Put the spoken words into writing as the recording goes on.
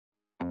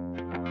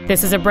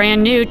This is a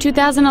brand new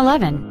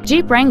 2011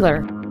 Jeep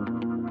Wrangler.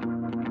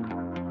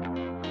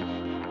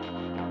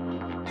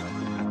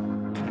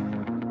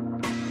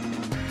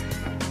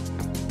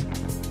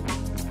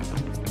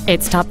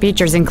 Its top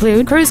features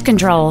include cruise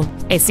control,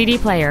 a CD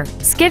player,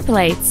 skid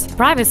plates,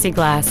 privacy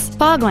glass,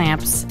 fog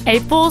lamps, a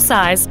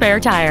full-size spare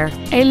tire,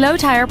 a low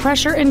tire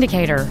pressure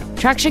indicator,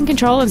 traction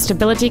control and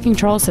stability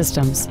control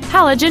systems,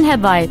 halogen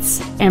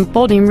headlights, and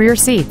folding rear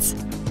seats.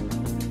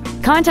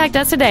 Contact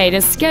us today to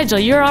schedule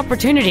your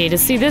opportunity to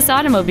see this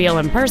automobile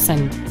in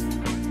person.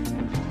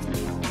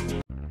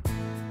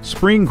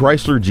 Spring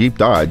Chrysler Jeep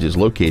Dodge is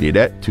located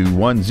at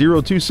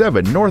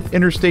 21027 North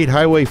Interstate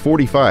Highway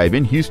 45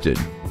 in Houston.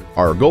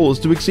 Our goal is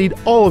to exceed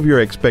all of your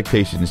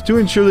expectations to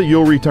ensure that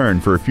you'll return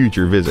for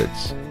future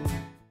visits.